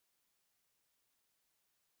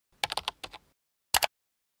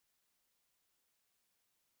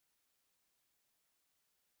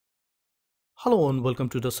Hello and welcome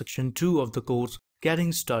to the section 2 of the course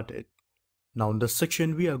Getting Started. Now in this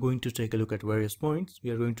section we are going to take a look at various points.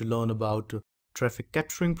 We are going to learn about traffic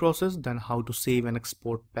capturing process, then how to save and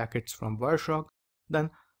export packets from Wireshark,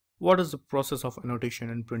 then what is the process of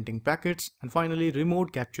annotation and printing packets, and finally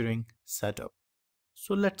remote capturing setup.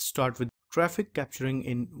 So let's start with traffic capturing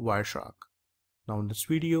in Wireshark. Now in this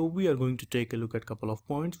video we are going to take a look at a couple of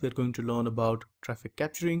points. We are going to learn about traffic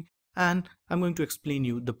capturing and I'm going to explain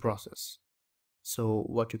you the process. So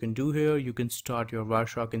what you can do here, you can start your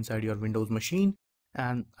Wireshark inside your Windows machine,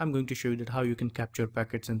 and I'm going to show you that how you can capture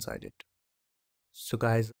packets inside it. So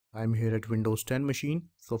guys, I'm here at Windows 10 machine.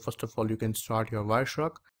 So first of all, you can start your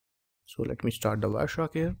Wireshark. So let me start the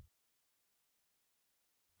Wireshark here.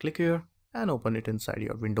 Click here and open it inside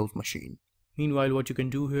your Windows machine. Meanwhile, what you can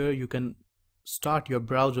do here, you can start your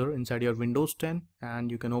browser inside your Windows 10 and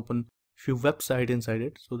you can open few websites inside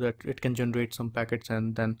it so that it can generate some packets,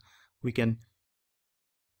 and then we can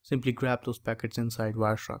simply grab those packets inside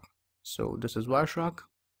Wireshark. So this is Wireshark,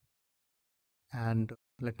 and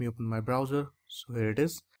let me open my browser. So here it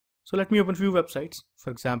is. So let me open few websites. For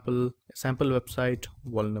example, a sample website,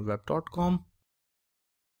 vulnerweb.com.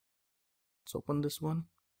 Let's open this one.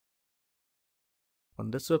 On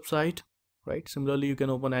this website, right? Similarly, you can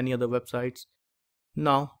open any other websites.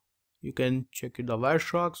 Now you can check the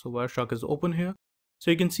Wireshark. So Wireshark is open here. So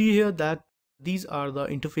you can see here that these are the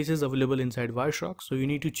interfaces available inside Wireshark. So you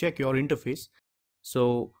need to check your interface.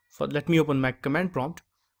 So let me open my command prompt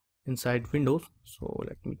inside Windows. So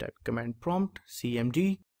let me type command prompt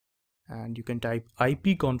cmd, and you can type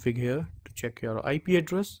ipconfig here to check your IP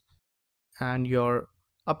address and your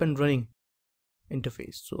up and running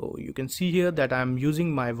interface. So you can see here that I'm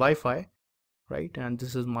using my Wi-Fi, right? And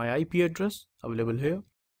this is my IP address available here.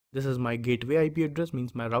 This is my gateway IP address,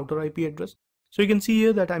 means my router IP address. So you can see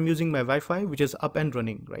here that I'm using my Wi-Fi, which is up and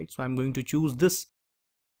running, right? So I'm going to choose this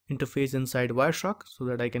interface inside Wireshark so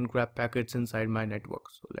that I can grab packets inside my network.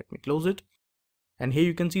 So let me close it. And here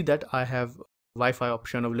you can see that I have Wi-Fi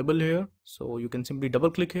option available here. So you can simply double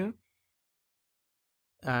click here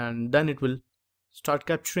and then it will start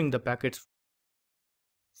capturing the packets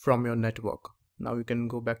from your network. Now you can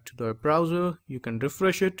go back to the browser, you can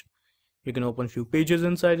refresh it, you can open few pages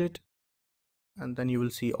inside it, and then you will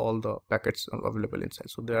see all the packets available inside.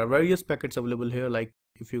 So there are various packets available here, like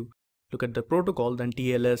if you look at the protocol, then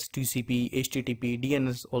TLS, TCP, HTTP,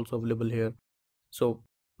 DNS also available here. So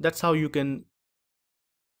that's how you can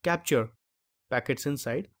capture packets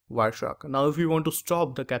inside Wireshark. Now if you want to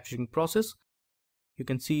stop the capturing process, you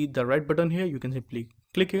can see the right button here. You can simply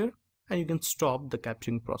click here and you can stop the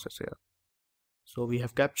capturing process here. So we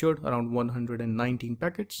have captured around 119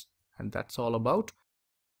 packets, and that's all about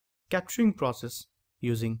capturing process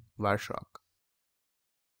using Wireshark.